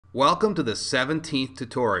Welcome to the 17th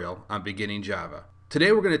tutorial on beginning Java.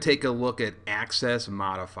 Today we're going to take a look at access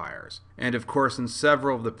modifiers. And of course in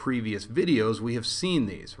several of the previous videos we have seen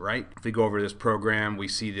these, right? If we go over this program, we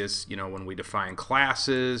see this, when we define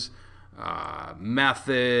classes,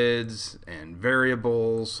 methods, and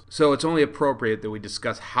variables. So it's only appropriate that we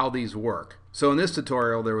discuss how these work. So in this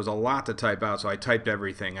tutorial there was a lot to type out, so I typed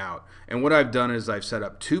everything out. And what I've done is I've set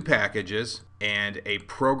up two packages and a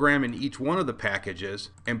program in each one of the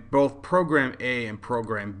packages, and both program A and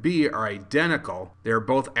program B are identical. They're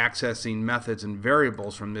both accessing methods and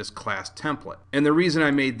variables from this class template. And the reason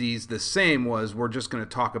I made these the same was we're just going to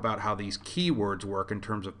talk about how these keywords work in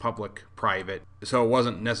terms of public, private, so it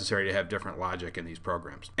wasn't necessary to have different logic in these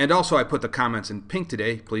programs. And also I put the comments in pink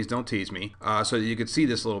today, please don't tease me, so that you could see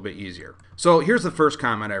this a little bit easier. So here's the first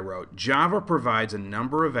comment I wrote. Java provides a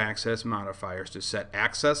number of access modifiers to set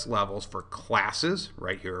access levels for classes,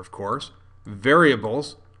 right here of course,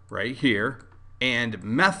 variables, right here, and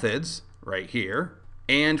methods, right here,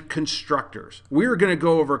 and constructors. We're going to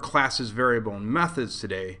go over classes, variable, and methods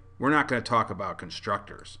today. We're not going to talk about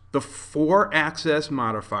constructors. The four access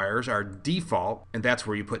modifiers are default, and that's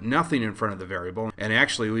where you put nothing in front of the variable. And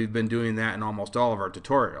actually, we've been doing that in almost all of our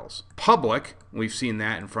tutorials. Public, we've seen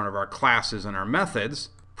that in front of our classes and our methods.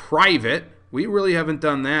 Private, we really haven't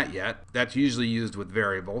done that yet. That's usually used with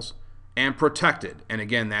variables. And protected, and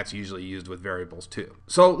again, that's usually used with variables too.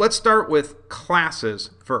 So let's start with classes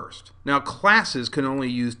first. Now, classes can only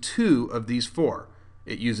use two of these four.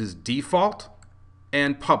 It uses default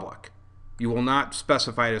and public. You will not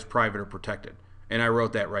specify it as private or protected. And I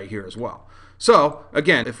wrote that right here as well. So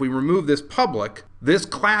again, if we remove this public, this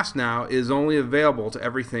class now is only available to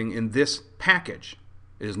everything in this package.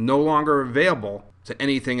 It is no longer available to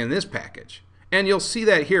anything in this package. And you'll see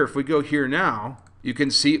that here. If we go here now, you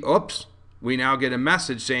can see, oops, we now get a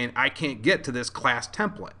message saying I can't get to this class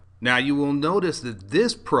template. Now you will notice that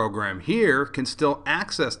this program here can still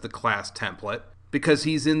access the class template because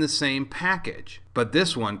he's in the same package, but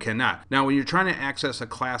this one cannot. Now when you're trying to access a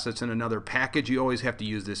class that's in another package, you always have to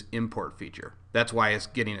use this import feature. That's why it's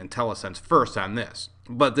getting IntelliSense first on this.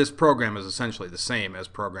 But this program is essentially the same as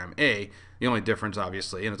program A. The only difference,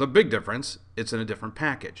 obviously, and it's a big difference, it's in a different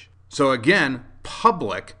package. So again,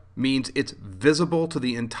 public means it's visible to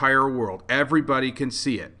the entire world. Everybody can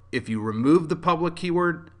see it. If you remove the public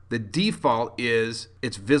keyword, the default is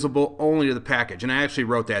it's visible only to the package. And I actually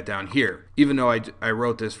wrote that down here. Even though I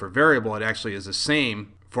wrote this for variable, it actually is the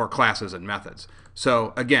same for classes and methods.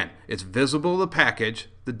 So again, it's visible to the package,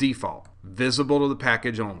 the default. Visible to the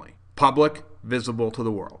package only. Public, visible to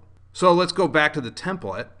the world. So let's go back to the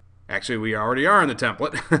template. Actually, we already are in the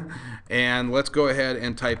template. And let's go ahead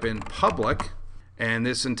and type in public. And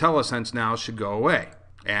this IntelliSense now should go away.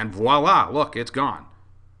 And voila, look, it's gone.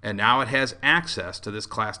 And now it has access to this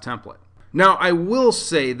class template. Now, I will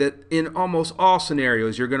say that in almost all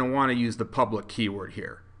scenarios, you're going to want to use the public keyword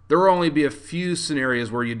here. There will only be a few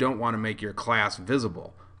scenarios where you don't want to make your class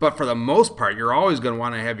visible. But for the most part, you're always going to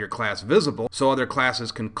want to have your class visible so other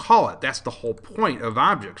classes can call it. That's the whole point of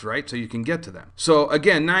objects, right? So you can get to them. So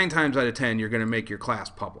again, 9 times out of 10, you're going to make your class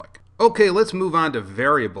public. Okay, let's move on to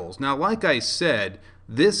variables. Now, like I said,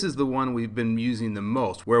 this is the one we've been using the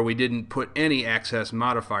most, where we didn't put any access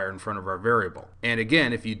modifier in front of our variable. And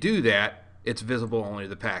again, if you do that, it's visible only to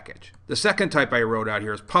the package. The second type I wrote out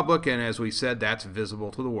here is public, and as we said, that's visible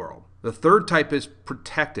to the world. The third type is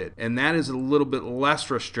protected, and that is a little bit less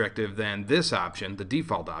restrictive than this option, the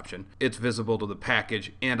default option. It's visible to the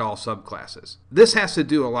package and all subclasses. This has to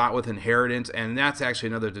do a lot with inheritance, and that's actually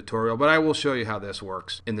another tutorial, but I will show you how this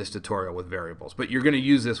works in this tutorial with variables. But you're going to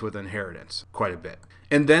use this with inheritance quite a bit.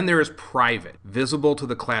 And then there is private, visible to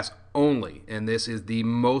the class only, and this is the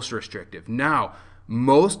most restrictive. Now,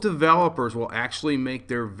 most developers will actually make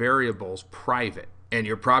their variables private. And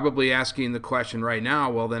you're probably asking the question right now,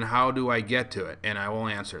 well then how do I get to it? And I will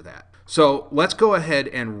answer that. So let's go ahead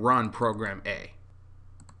and run program A.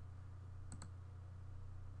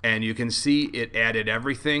 And you can see it added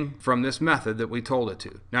everything from this method that we told it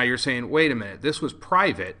to. Now you're saying, wait a minute, this was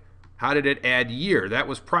private. How did it add year? That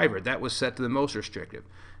was private. That was set to the most restrictive.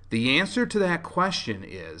 The answer to that question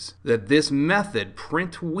is that this method,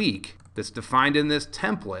 print week, that's defined in this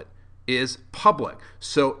template is public.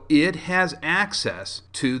 So it has access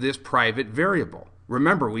to this private variable.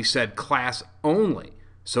 Remember, we said class only.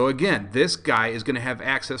 So again, this guy is going to have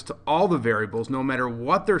access to all the variables no matter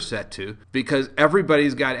what they're set to, because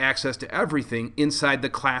everybody's got access to everything inside the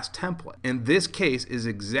class template. And this case is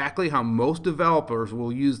exactly how most developers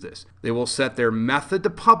will use this. They will set their method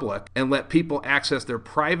to public and let people access their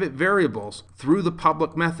private variables through the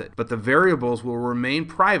public method. But the variables will remain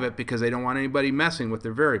private because they don't want anybody messing with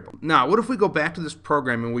their variable. Now, what if we go back to this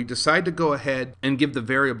program and we decide to go ahead and give the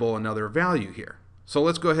variable another value here? So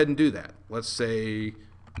let's go ahead and do that. Let's say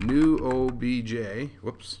new obj,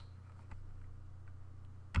 whoops.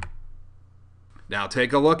 Now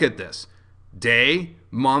take a look at this. Day,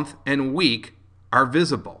 month, and week are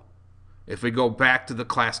visible. If we go back to the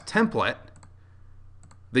class template,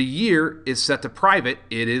 the year is set to private.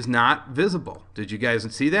 It is not visible. Did you guys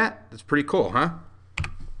see that? That's pretty cool, huh?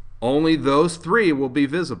 Only those three will be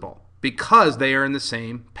visible because they are in the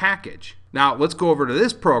same package. Now let's go over to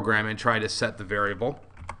this program and try to set the variable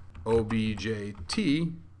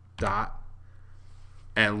obj_t dot,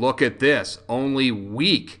 and look at this. Only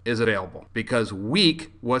week is available because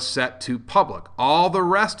week was set to public. All the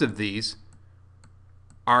rest of these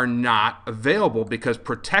are not available because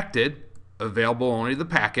protected, available only to the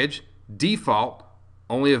package, default,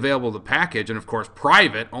 only available to the package, and of course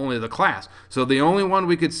private, only to the class. So the only one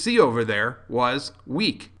we could see over there was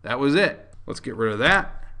week. That was it. Let's get rid of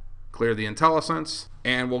that, clear the IntelliSense,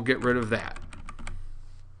 and we'll get rid of that.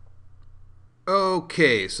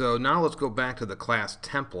 Okay, so now let's go back to the class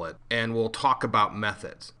template and we'll talk about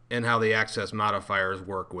methods and how the access modifiers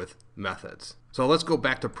work with methods. So let's go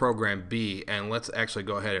back to program B and let's actually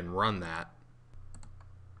go ahead and run that.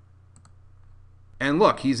 And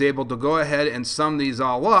look, he's able to go ahead and sum these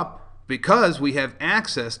all up because we have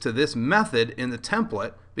access to this method in the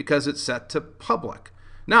template because it's set to public.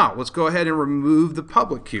 Now let's go ahead and remove the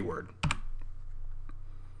public keyword.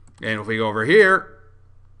 And if we go over here,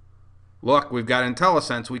 look, we've got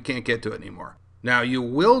IntelliSense, we can't get to it anymore. Now you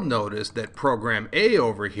will notice that program A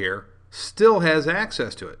over here still has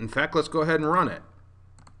access to it. In fact, let's go ahead and run it.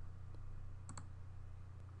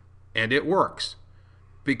 And it works.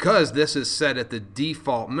 Because this is set at the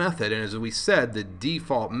default method, and as we said, the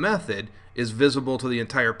default method is visible to the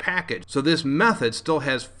entire package. So this method still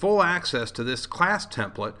has full access to this class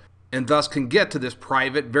template and thus can get to this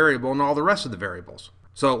private variable and all the rest of the variables.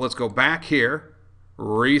 So let's go back here,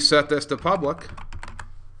 reset this to public,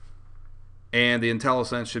 and the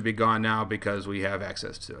IntelliSense should be gone now because we have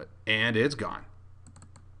access to it, and it's gone.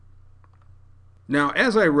 Now,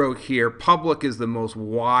 as I wrote here, public is the most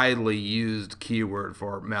widely used keyword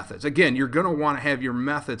for methods. Again, you're going to want to have your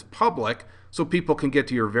methods public so people can get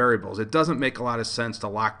to your variables. It doesn't make a lot of sense to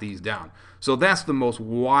lock these down. So that's the most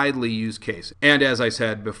widely used case. And as I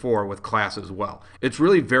said before with class as well, it's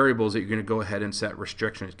really variables that you're going to go ahead and set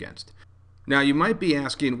restrictions against. Now you might be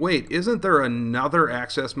asking, wait, isn't there another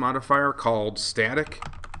access modifier called static?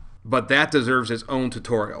 But that deserves its own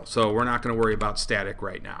tutorial, so we're not going to worry about static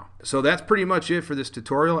right now. So that's pretty much it for this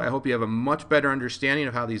tutorial. I hope you have a much better understanding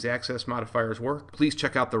of how these access modifiers work. Please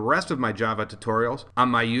check out the rest of my Java tutorials on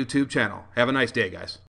my YouTube channel. Have a nice day, guys.